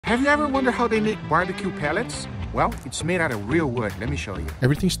Have you ever wondered how they make barbecue pellets? Well, it's made out of real wood. Let me show you.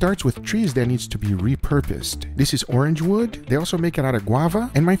 Everything starts with trees that needs to be repurposed. This is orange wood. They also make it out of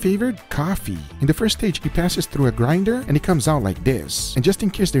guava. And my favorite, coffee. In the first stage, it passes through a grinder and it comes out like this. And just in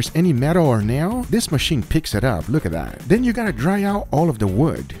case there's any metal or nail, this machine picks it up. Look at that. Then you gotta dry out all of the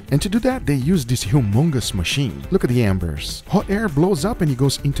wood. And to do that, they use this humongous machine. Look at the embers. Hot air blows up and it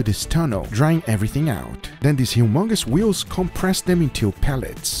goes into this tunnel, drying everything out. Then these humongous wheels compress them into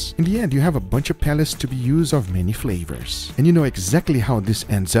pellets. In the end, you have a bunch of pellets to be used of many flavors. And you know exactly how this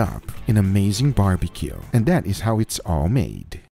ends up, an amazing barbecue. And that is how it's all made.